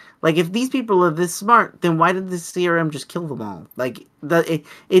place, like, if these people are this smart, then why did the CRM just kill them all? Like,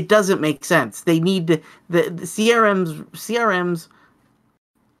 it doesn't make sense. They need to, the CRM's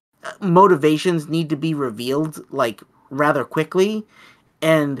motivations need to be revealed like rather quickly,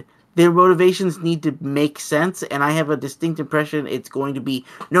 and their motivations need to make sense. And I have a distinct impression it's going to be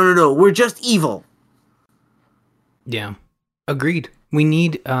no, we're just evil. Yeah. Agreed. We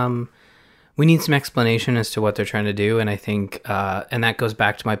need some explanation as to what they're trying to do, and I think, and that goes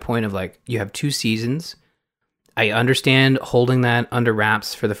back to my point of like, you have 2 seasons. I understand holding that under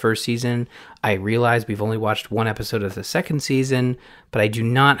wraps for the first season. I realize we've only watched 1 episode of the second season, but I do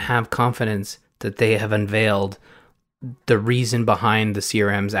not have confidence that they have unveiled the reason behind the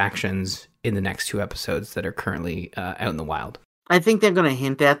CRM's actions in the next 2 episodes that are currently out in the wild. I think they're going to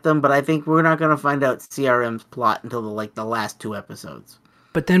hint at them, but I think we're not going to find out CRM's plot until the last 2 episodes.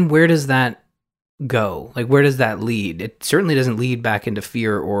 But then where does that go? Like, where does that lead? It certainly doesn't lead back into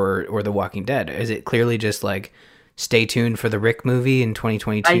Fear or The Walking Dead. Is it clearly just like, stay tuned for the Rick movie in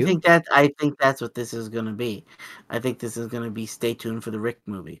 2022? I think that's what this is going to be. I think this is going to be stay tuned for the Rick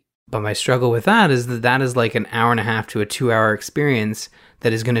movie. But my struggle with that is that is like an hour and a half to a 2-hour experience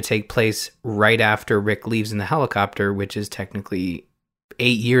that is going to take place right after Rick leaves in the helicopter, which is technically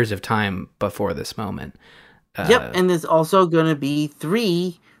 8 years of time before this moment. Yep, and there's also going to be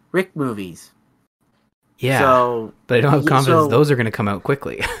 3 Rick movies. Yeah, so, but I don't have confidence those are going to come out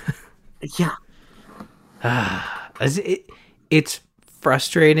quickly. Yeah. It's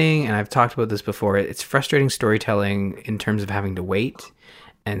frustrating, and I've talked about this before. It's frustrating storytelling in terms of having to wait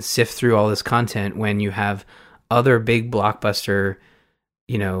and sift through all this content when you have other big blockbuster,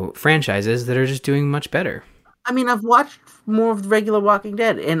 franchises that are just doing much better. I mean, I've watched more of the regular Walking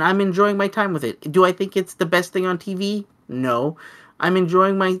Dead, and I'm enjoying my time with it. Do I think it's the best thing on TV? No. I'm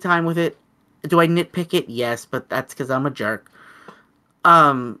enjoying my time with it. Do I nitpick it? Yes, but that's because I'm a jerk.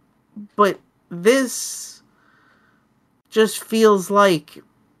 But this just feels like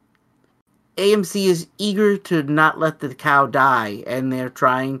AMC is eager to not let the cow die, and they're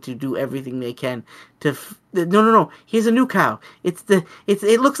trying to do everything they can to. No. Here's a new cow.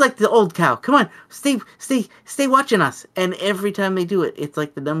 It looks like the old cow. Come on, stay watching us. And every time they do it, it's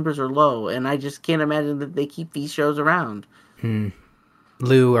like the numbers are low, and I just can't imagine that they keep these shows around.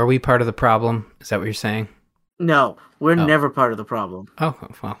 Lou, are we part of the problem? Is that what you're saying? No, we're never part of the problem. Oh,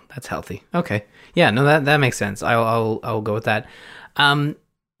 well, that's healthy. Okay, yeah, no, that makes sense. I'll go with that.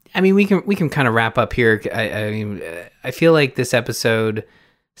 I mean, we can kind of wrap up here. I feel like this episode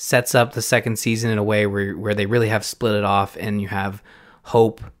sets up the second season in a way where they really have split it off, and you have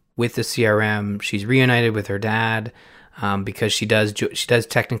Hope with the CRM. She's reunited with her dad because she does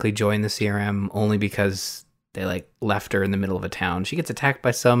technically join the CRM only because they like left her in the middle of a town. She gets attacked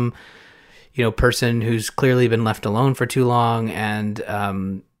by some person who's clearly been left alone for too long,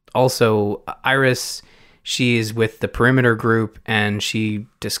 and also Iris. She is with the Perimeter group, and she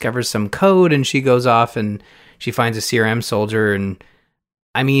discovers some code, and she goes off and she finds a CRM soldier. And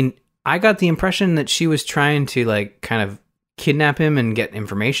I mean, I got the impression that she was trying to like kind of kidnap him and get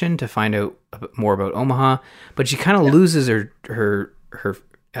information to find out more about Omaha, but she kind of loses her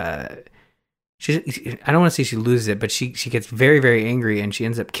I don't want to say she loses it, but she gets very, very angry, and she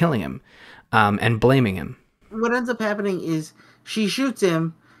ends up killing him and blaming him. What ends up happening is she shoots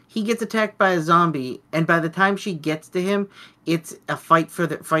him. He gets attacked by a zombie, and by the time she gets to him, it's a fight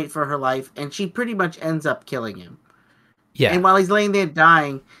for her life, and she pretty much ends up killing him. Yeah. And while he's laying there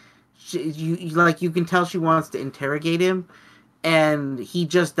dying, you can tell she wants to interrogate him, and he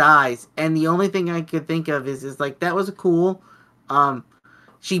just dies. And the only thing I could think of is like, that was cool.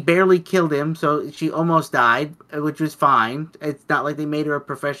 She barely killed him, so she almost died, which was fine. It's not like they made her a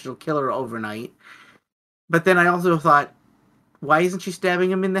professional killer overnight. But then I also thought, why isn't she stabbing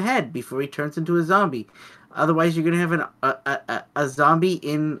him in the head before he turns into a zombie? Otherwise, you're going to have a zombie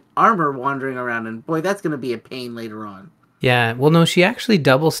in armor wandering around, and boy, that's going to be a pain later on. Yeah, well, no, she actually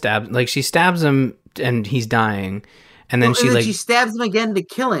double stabs. Like, she stabs him, and he's dying, and then she stabs him again to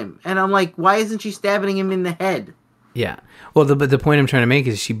kill him. And I'm like, why isn't she stabbing him in the head? Yeah. Well, the point I'm trying to make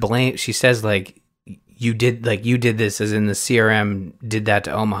is she says, like, you did this, as in the CRM did that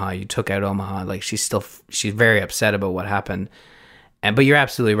to Omaha. You took out Omaha. Like, she's very upset about what happened. But you're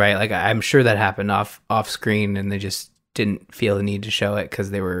absolutely right. Like, I'm sure that happened off screen, and they just didn't feel the need to show it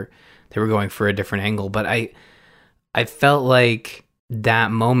because they were going for a different angle. But I felt like that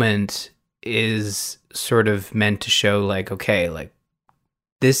moment is sort of meant to show, like, okay, like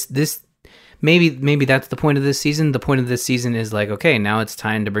this maybe that's the point of this season. The point of this season is like, okay, now it's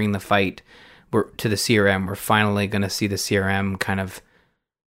time to bring the fight to the CRM. We're finally going to see the CRM kind of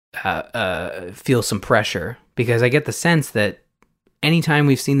feel some pressure, because I get the sense that anytime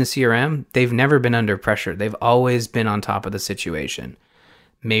we've seen the CRM, they've never been under pressure. They've always been on top of the situation.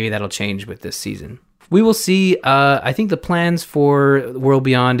 Maybe that'll change with this season. We will see. I think the plans for World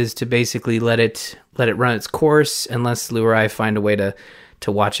Beyond is to basically let it run its course, unless Lou or I find a way to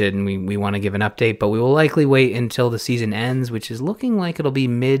watch it and we want to give an update. But we will likely wait until the season ends, which is looking like it'll be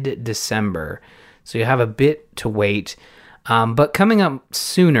mid-December. So you have a bit to wait. But coming up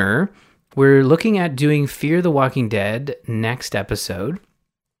sooner, we're looking at doing Fear the Walking Dead next episode,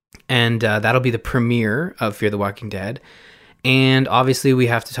 and that'll be the premiere of Fear the Walking Dead. And obviously we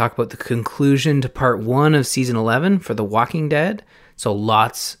have to talk about the conclusion to part 1 of season 11 for The Walking Dead, so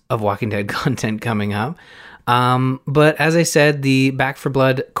lots of Walking Dead content coming up. But as I said, the Back for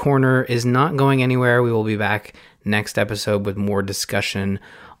Blood corner is not going anywhere. We will be back next episode with more discussion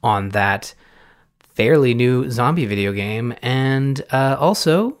on that fairly new zombie video game, and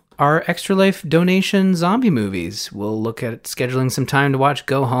also our Extra Life donation zombie movies. We'll look at scheduling some time to watch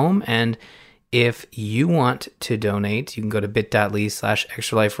Go Home, and if you want to donate, you can go to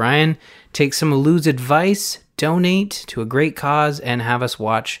bit.ly/extraliferyan, take some of Lou's advice, donate to a great cause, and have us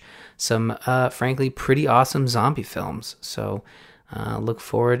watch some, frankly, pretty awesome zombie films. So look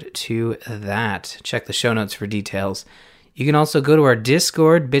forward to that. Check the show notes for details. You can also go to our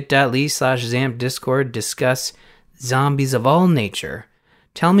Discord, bit.ly/ZampDiscord, discuss zombies of all nature.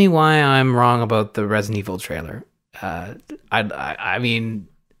 Tell me why I'm wrong about the Resident Evil trailer. I mean,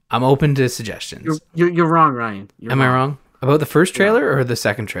 I'm open to suggestions. You're wrong, Ryan. Am I wrong? About the first trailer or the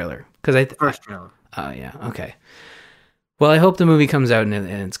second trailer? Because first trailer. Oh, yeah. Okay. Well, I hope the movie comes out and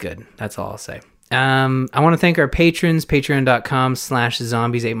it's good. That's all I'll say. I want to thank our patrons,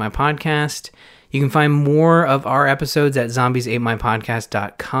 patreon.com/zombies8mypodcast. You can find more of our episodes at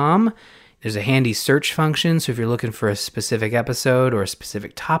zombies8mypodcast.com. There's a handy search function, so if you're looking for a specific episode or a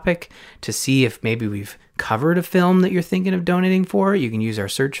specific topic to see if maybe we've covered a film that you're thinking of donating for, you can use our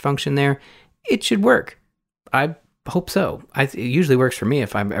search function there. It should work. I hope so. It usually works for me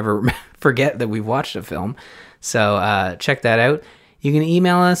if I ever forget that we've watched a film. So check that out. You can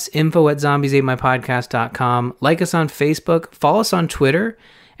email us, info@zombies8mypodcast.com. Like us on Facebook. Follow us on Twitter.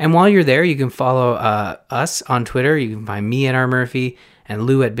 And while you're there, you can follow us on Twitter. You can find me at R. Murphy and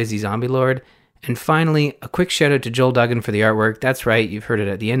Lou at Busy Zombie Lord. And finally, a quick shout out to Joel Duggan for the artwork. That's right, you've heard it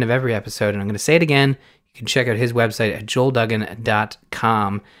at the end of every episode, and I'm going to say it again. You can check out his website at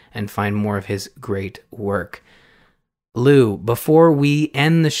joelduggan.com and find more of his great work. Lou, before we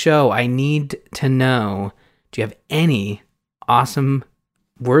end the show, I need to know, do you have any awesome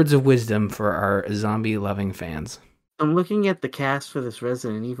words of wisdom for our zombie-loving fans? I'm looking at the cast for this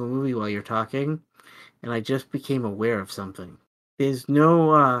Resident Evil movie while you're talking, and I just became aware of something. There's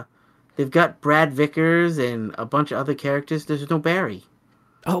no, they've got Brad Vickers and a bunch of other characters. There's no Barry.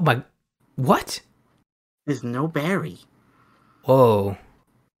 Oh my, what? There's no Barry. Whoa.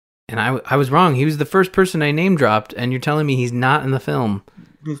 And I was wrong. He was the first person I name dropped, and you're telling me he's not in the film.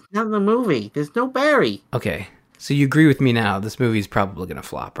 He's not in the movie. There's no Barry. Okay. So you agree with me now. This movie's probably going to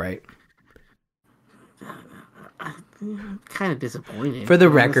flop, right? I'm kind of disappointed. For the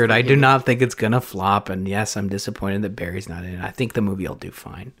record, I do not think it's going to flop. And yes, I'm disappointed that Barry's not in it. I think the movie will do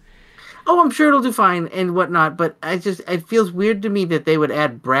fine. Oh, I'm sure it'll do fine and whatnot. But it feels weird to me that they would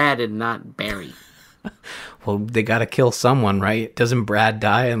add Brad and not Barry. Well, they got to kill someone, right? Doesn't Brad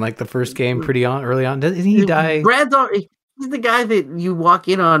die in like the first game early on? Doesn't he die? He's the guy that you walk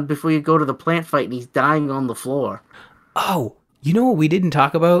in on before you go to the plant fight and he's dying on the floor. Oh, you know what we didn't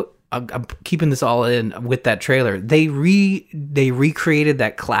talk about? I'm keeping this all in with that trailer. They recreated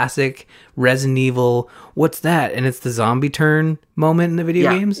that classic Resident Evil. What's that? And it's the zombie turn moment in the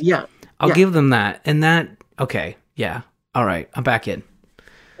video games. Yeah, I'll give them that. And that. Okay, yeah. All right, I'm back in.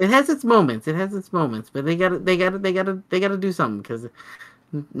 It has its moments. But they gotta do something because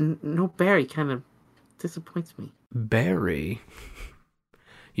no Barry kind of disappoints me. Barry,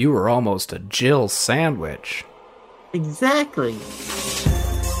 you were almost a Jill sandwich. Exactly.